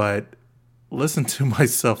but listen to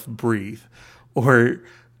myself breathe, or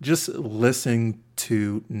just listen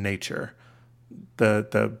to nature.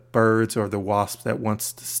 The birds or the wasp that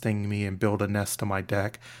wants to sting me and build a nest on my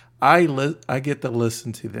deck, I get to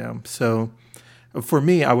listen to them. So for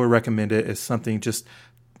me, I would recommend it as something, just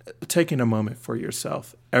taking a moment for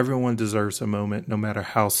yourself. Everyone deserves a moment, no matter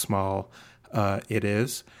how small it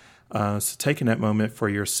is. So taking that moment for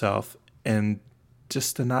yourself and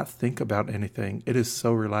just to not think about anything. It is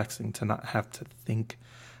so relaxing to not have to think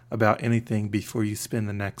about anything before you spend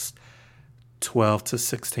the next 12 to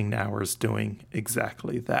 16 hours doing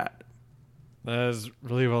exactly that. That is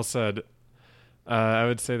really well said. I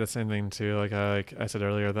would say the same thing too. Like I said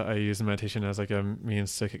earlier, that I use meditation as like a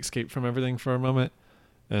means to escape from everything for a moment,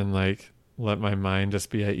 and like let my mind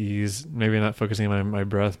just be at ease. Maybe not focusing on my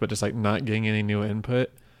breath, but just like not getting any new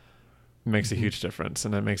input makes a huge difference,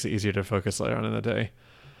 and that makes it easier to focus later on in the day.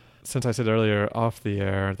 Since I said earlier off the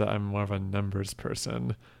air that I'm more of a numbers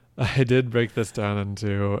person, I did break this down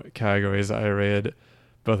into categories that I rated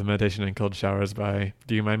both meditation and cold showers by.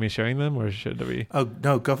 Do you mind me sharing them, or should we? Oh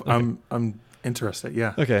no, go. Okay. I'm interested.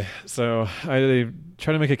 Yeah. Okay, so I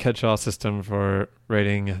try to make a catch-all system for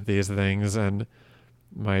rating these things, and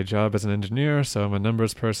my job as an engineer, so I'm a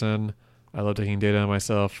numbers person. I love taking data on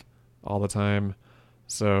myself all the time.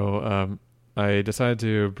 So I decided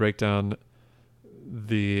to break down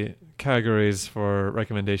the categories for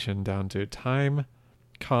recommendation down to time,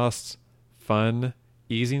 cost, fun,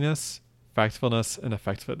 easiness, factfulness, and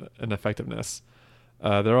effectiveness.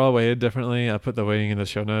 They're all weighted differently. I put the weighting in the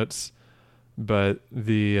show notes, but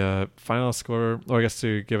the final score, or I guess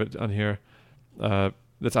to give it on here,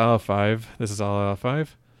 that's out of 5. This is all out of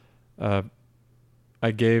 5.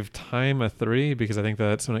 I gave time a 3 because I think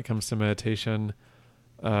that's when it comes to meditation.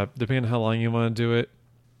 Depending on how long you want to do it,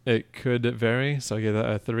 it could vary. So I gave that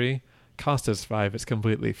a 3. Cost is 5. It's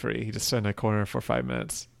completely free. You just sit in a corner for 5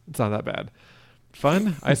 minutes. It's not that bad.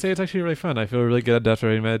 Fun? I say it's actually really fun. I feel really good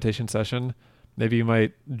after a meditation session. Maybe you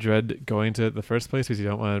might dread going to it in the first place because you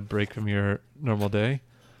don't want to break from your normal day.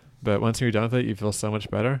 But once you're done with it, you feel so much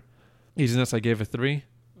better. Easiness, I gave a 3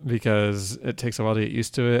 because it takes a while to get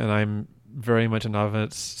used to it, and I'm very much a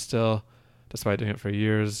novice still, despite doing it for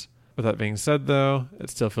years. With that being said, though, it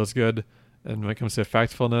still feels good. And when it comes to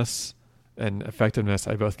factfulness and effectiveness,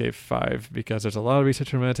 I both gave 5 because there's a lot of research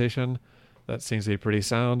for meditation that seems to be pretty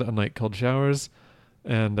sound, unlike cold showers.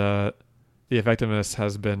 And the effectiveness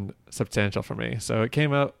has been substantial for me. So it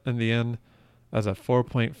came out in the end as a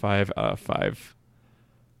 4.5 out of 5.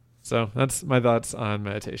 So that's my thoughts on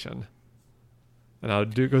meditation. And I'll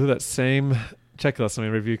go through that same checklist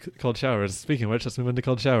when we review cold showers. Speaking of which, let's move into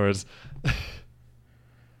cold showers.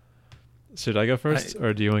 Should I go first,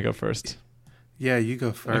 or do you want to go first? Yeah, you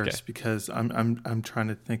go first, because I'm trying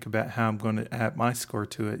to think about how I'm going to add my score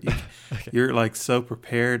to it. You're like so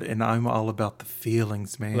prepared, and I'm all about the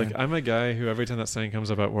feelings, man. Look, I'm a guy who every time that saying comes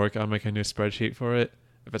up at work, I'll make a new spreadsheet for it.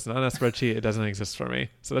 If it's not in a spreadsheet, it doesn't exist for me.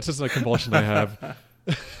 So that's just a compulsion I have.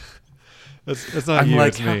 It's not you,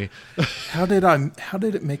 it's me. How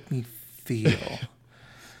did it make me feel?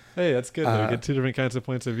 Hey, that's good. We get two different kinds of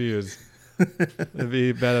points of views. It'd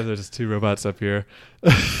be bad if there's just two robots up here.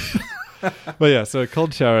 But yeah, so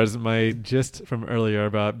cold showers, my gist from earlier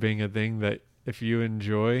about being a thing that if you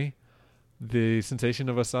enjoy the sensation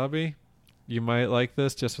of wasabi, you might like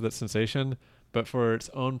this just for that sensation. But for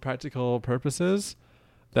its own practical purposes,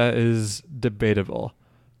 that is debatable.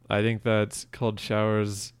 I think that cold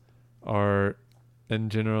showers are, in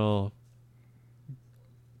general,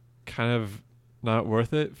 kind of not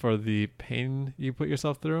worth it for the pain you put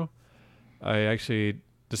yourself through. I actually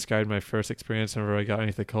described my first experience whenever I got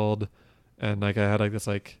underneath the cold, and like I had like this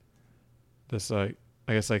I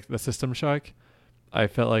guess like the system shock. I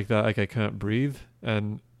felt like that, like I couldn't breathe,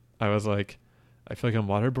 and I was like, I feel like I'm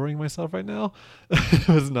waterboarding myself right now. It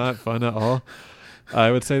was not fun at all. I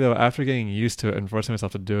would say though, after getting used to it and forcing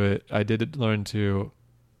myself to do it, I did learn to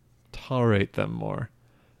tolerate them more.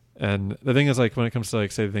 And the thing is, like, when it comes to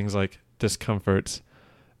like say things like discomfort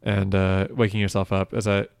and waking yourself up, is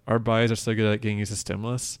that our bodies are so good at getting used to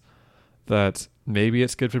stimulus that maybe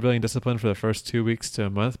it's good for building discipline for the first 2 weeks to a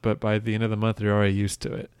month, but by the end of the month you're already used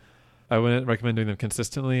to it. I wouldn't recommend doing them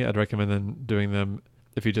consistently. I'd recommend them doing them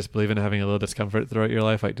if you just believe in having a little discomfort throughout your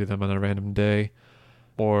life, like do them on a random day,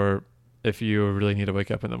 or if you really need to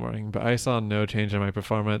wake up in the morning. But I saw no change in my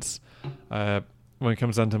performance. When it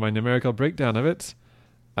comes down to my numerical breakdown of it,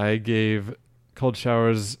 I gave cold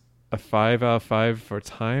showers a 5 out of 5 for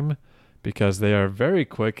time, because they are very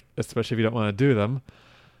quick, especially if you don't want to do them.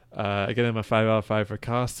 I give them a 5 out of 5 for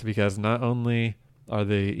cost, because not only are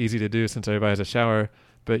they easy to do since everybody has a shower,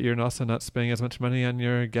 but you're also not spending as much money on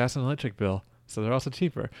your gas and electric bill. So they're also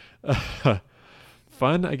cheaper.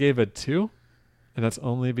 Fun, I gave a 2. And that's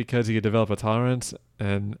only because you could develop a tolerance.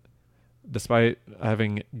 And despite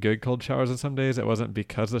having good cold showers on some days, it wasn't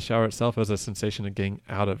because of the shower itself. It was a sensation of getting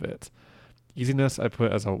out of it. Easiness, I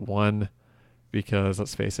put as a 1, because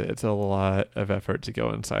let's face it, it's a lot of effort to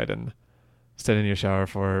go inside and sit in your shower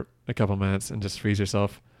for a couple minutes and just freeze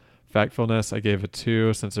yourself. Factfulness, I gave a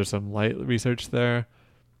 2, since there's some light research there.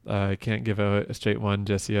 I can't give a straight 1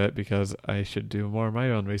 just yet, because I should do more of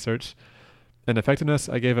my own research. And effectiveness,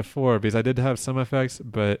 I gave a 4, because I did have some effects,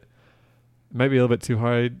 but it might be a little bit too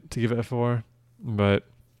hard to give it a 4. But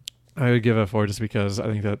I would give it a 4 just because I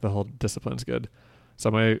think that the whole discipline's good.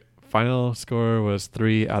 So my final score was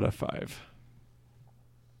 3 out of 5.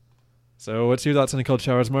 So what's your thoughts on the cold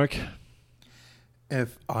showers, Mark?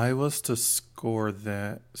 If I was to score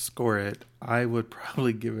it, I would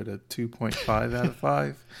probably give it a 2.5 out of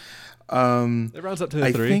 5. It rounds up to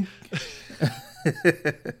a 3. Think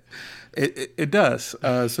it does.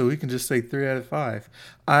 So we can just say 3 out of 5.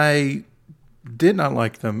 I did not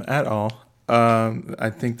like them at all.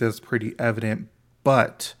 I think that's pretty evident,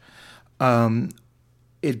 but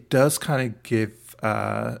it does kind of give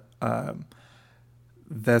that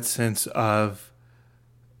sense of,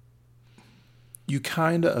 you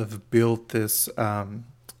kind of built this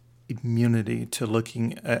immunity to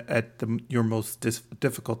looking at your most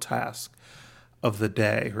difficult task of the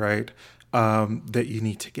day, right? That you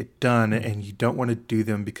need to get done, and you don't want to do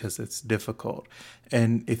them because it's difficult.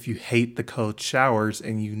 And if you hate the cold showers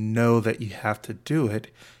and you know that you have to do it,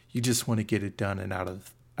 you just want to get it done and out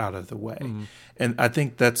of the way. And I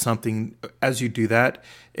think that's something, as you do that,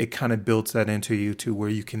 it kind of builds that into you to where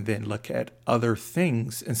you can then look at other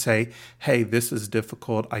things and say, hey, this is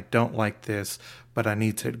difficult. I don't like this, but I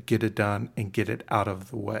need to get it done and get it out of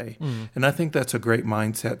the way. And I think that's a great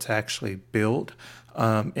mindset to actually build.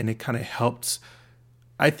 And it kind of helps.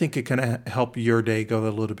 I think it can help your day go a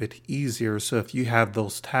little bit easier. So if you have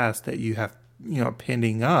those tasks that you have,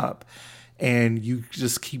 pending up, and you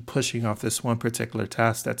just keep pushing off this one particular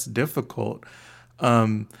task that's difficult,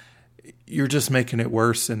 you're just making it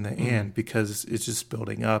worse in the end, because it's just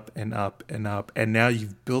building up and up and up. And now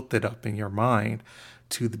you've built it up in your mind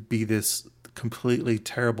to be this completely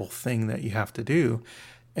terrible thing that you have to do.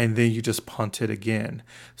 And then you just punt it again.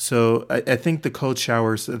 So I think the cold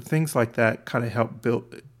showers, things like that, kind of help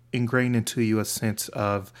ingrain into you a sense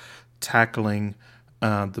of tackling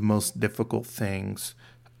the most difficult things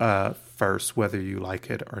first, whether you like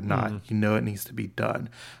it or not. You know it needs to be done.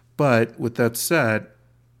 But with that said,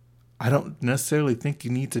 I don't necessarily think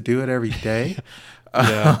you need to do it every day.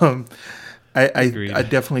 Yeah. I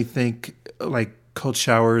definitely think like cold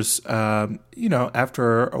showers,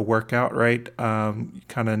 after a workout, right? You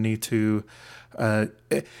kind of need to,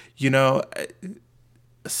 you know,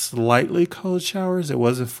 slightly cold showers. It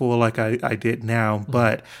wasn't full like I did now,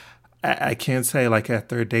 but I can say like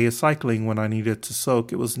after a day of cycling when I needed to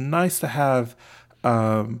soak, it was nice to have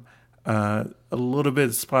a little bit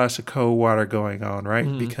of splash of cold water going on,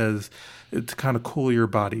 right? Because to kind of cool your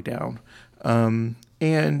body down.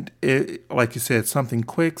 And it, like you said, something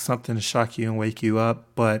quick, something to shock you and wake you up.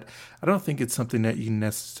 But I don't think it's something that you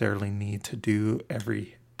necessarily need to do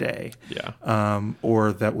every day. Yeah.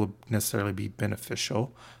 Or that will necessarily be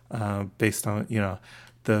beneficial based on,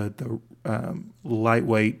 the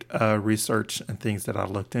lightweight research and things that I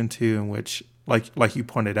looked into, in which, like you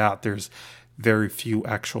pointed out, there's very few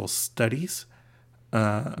actual studies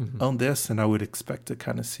on this, and I would expect to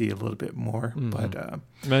kind of see a little bit more. But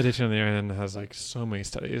meditation on the other hand has like so many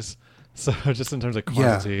studies. So just in terms of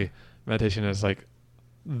quantity, meditation is like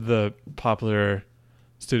the popular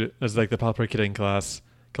the popular kid in class.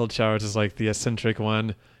 Cold showers is like the eccentric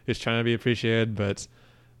one who's trying to be appreciated, but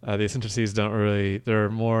the eccentricities they're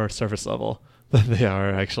more surface level than they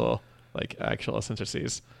are actual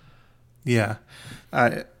eccentricities. Yeah,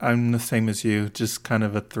 I'm the same as you, just kind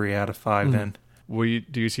of a 3 out of 5 then.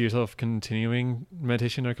 Do you see yourself continuing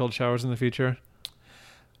meditation or cold showers in the future?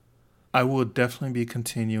 I will definitely be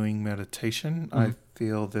continuing meditation. I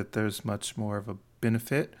feel that there's much more of a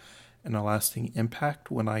benefit and a lasting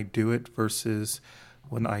impact when I do it versus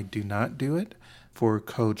when I do not do it. For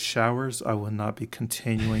cold showers, I will not be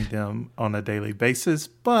continuing them on a daily basis,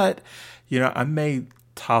 but I may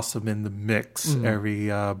toss them in the mix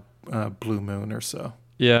every blue moon or so.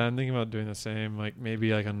 Yeah, I'm thinking about doing the same. Like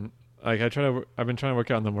maybe I've been trying to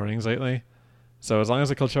work out in the mornings lately. So as long as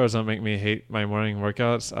the cold showers don't make me hate my morning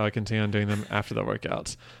workouts, I'll continue on doing them after the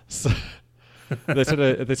workouts. So they sort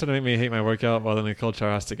of make me hate my workout, well then the cold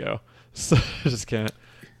shower has to go. So I just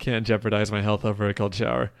can't jeopardize my health over a cold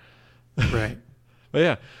shower. Right. But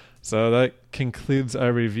yeah, so that concludes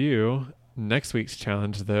our review. Next week's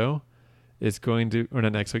challenge though is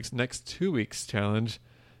next 2 weeks challenge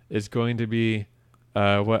is going to be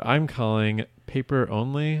what I'm calling paper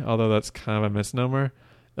only, although that's kind of a misnomer.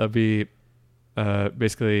 It'll be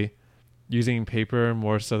basically using paper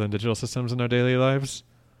more so than digital systems in our daily lives.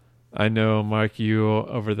 I know, Mark, you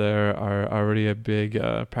over there are already a big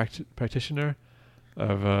practitioner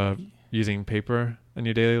of using paper in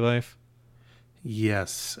your daily life.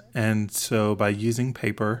 Yes. And so by using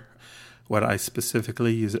paper, what I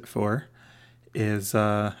specifically use it for is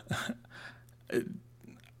I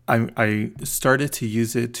started to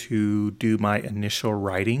use it to do my initial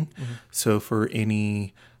writing. So for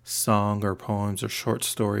any song or poems or short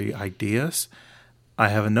story ideas, I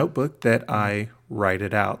have a notebook that I write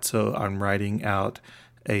it out. So I'm writing out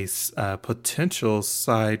a potential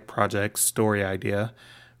side project story idea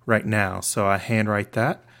right now. So I handwrite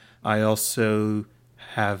that. I also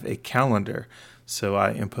have a calendar. So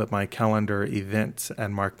I input my calendar events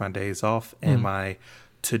and mark my days off and my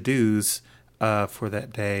to-dos for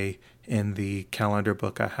that day in the calendar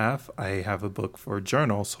book I have. I have a book for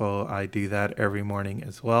journal, so I do that every morning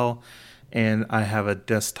as well. And I have a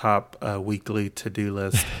desktop weekly to-do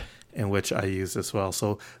list in which I use as well.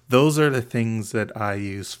 So those are the things that I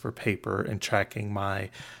use for paper and tracking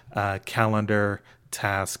my calendar,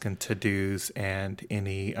 task, and to-dos and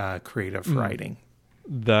any creative writing.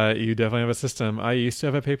 That you definitely have a system. I used to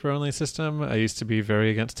have a paper-only system. I used to be very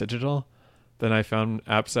against digital. Then I found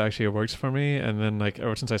apps that actually works for me, and then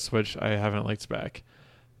ever since I switched, I haven't looked back.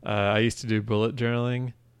 I used to do bullet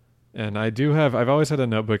journaling, and I've always had a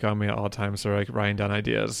notebook on me at all times, so writing down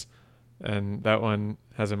ideas, and that one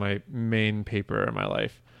has been my main paper in my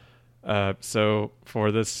life. So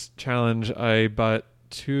for this challenge, I bought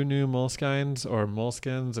 2 new moleskines,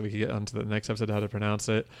 we could get onto the next episode how to pronounce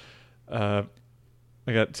it.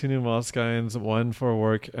 I got 2 new moleskines, one for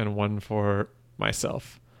work and one for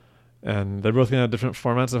myself. And they're both going to have different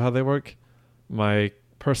formats of how they work. My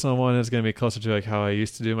personal one is going to be closer to how I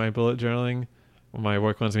used to do my bullet journaling. My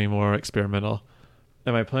work one's going to be more experimental.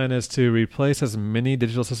 And my plan is to replace as many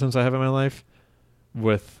digital systems I have in my life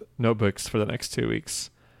with notebooks for the next 2 weeks,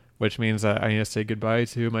 which means that I need to say goodbye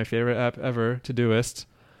to my favorite app ever, Todoist.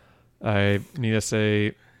 I need to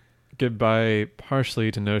say goodbye partially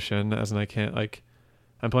to Notion, as in I can't,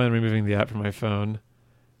 I'm planning on removing the app from my phone.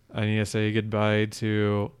 I need to say goodbye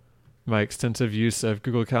to my extensive use of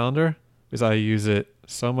Google Calendar, because I use it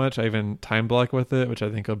so much. I even time block with it, which I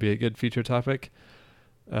think will be a good future topic.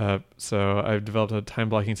 So I've developed a time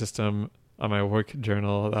blocking system on my work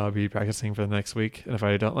journal that I'll be practicing for the next week. And if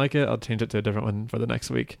I don't like it, I'll change it to a different one for the next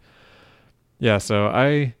week. Yeah, so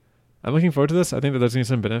I'm looking forward to this. I think that there's going to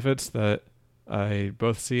be some benefits that I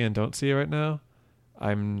both see and don't see right now.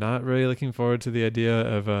 I'm not really looking forward to the idea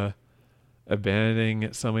of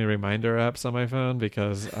abandoning so many reminder apps on my phone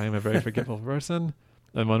because I'm a very forgetful person.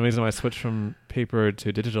 And one reason why I switched from paper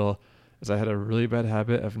to digital is I had a really bad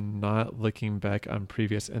habit of not looking back on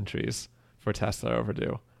previous entries for tasks that are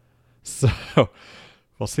overdue. So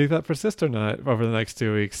we'll see if that persists or not over the next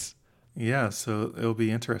 2 weeks. Yeah, so it'll be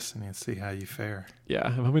interesting to see how you fare. Yeah,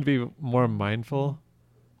 I'm hoping to be more mindful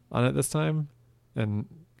on it this time and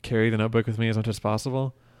carry the notebook with me as much as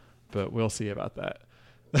possible, but we'll see about that.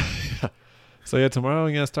 So yeah, tomorrow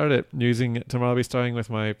I'm going to start it tomorrow I'll be starting with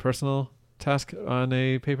my personal task on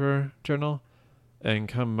a paper journal, and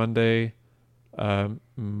come Monday,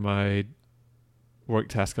 my work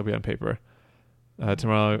task will be on paper.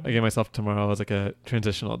 Tomorrow, I gave myself tomorrow as like a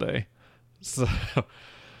transitional day. So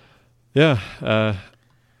yeah, I'm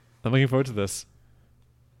looking forward to this.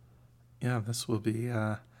 Yeah, this will be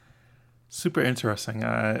super interesting.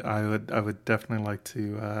 I would definitely like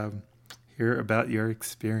to hear about your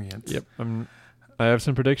experience. Yep. I have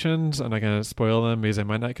some predictions. I'm not going to spoil them because they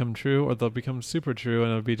might not come true, or they'll become super true,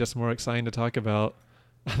 and it'll be just more exciting to talk about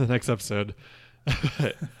on the next episode.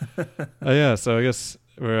 Yeah, so I guess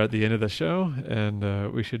we're at the end of the show,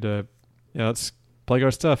 and we should, let's plug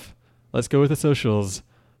our stuff. Let's go with the socials.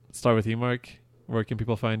 Let's start with you, Mark. Where can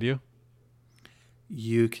people find you?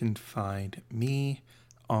 You can find me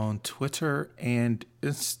on Twitter and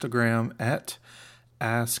Instagram at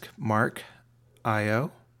AskMarkIO,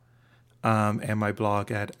 and my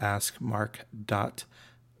blog at askmark.io.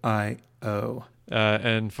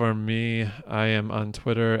 And for me, I am on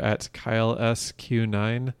Twitter at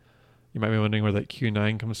KyleSQ9. You might be wondering where that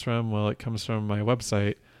Q9 comes from. Well, it comes from my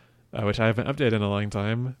website, which I haven't updated in a long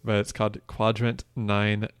time, but it's called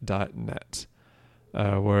quadrant9.net,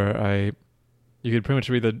 where you could pretty much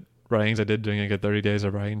read the writings I did during like a 30 days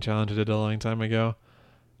of writing challenge I did a long time ago,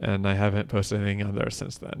 and I haven't posted anything on there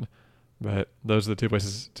since then. But those are the two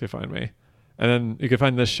places to find me. And then you can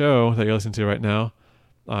find this show that you're listening to right now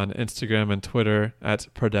on Instagram and Twitter at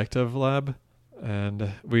Productive Lab.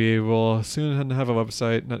 And we will soon have a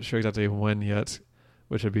website, not sure exactly when yet,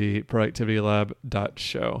 which would be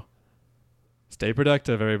productivitylab.show. Stay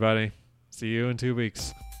productive, everybody. See you in 2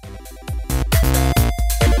 weeks.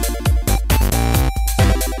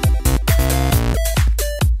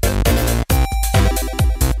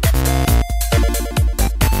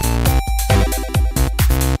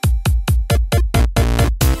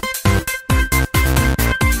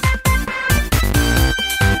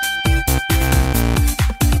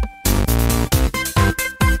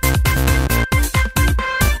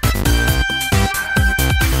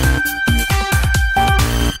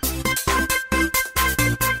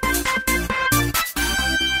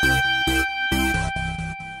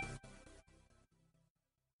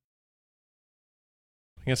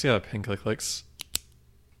 I can see how that pin click clicks.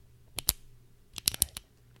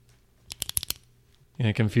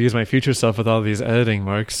 I confuse my future self with all these editing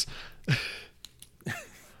marks.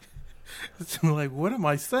 It's like, what am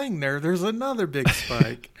I saying there? There's another big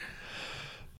spike.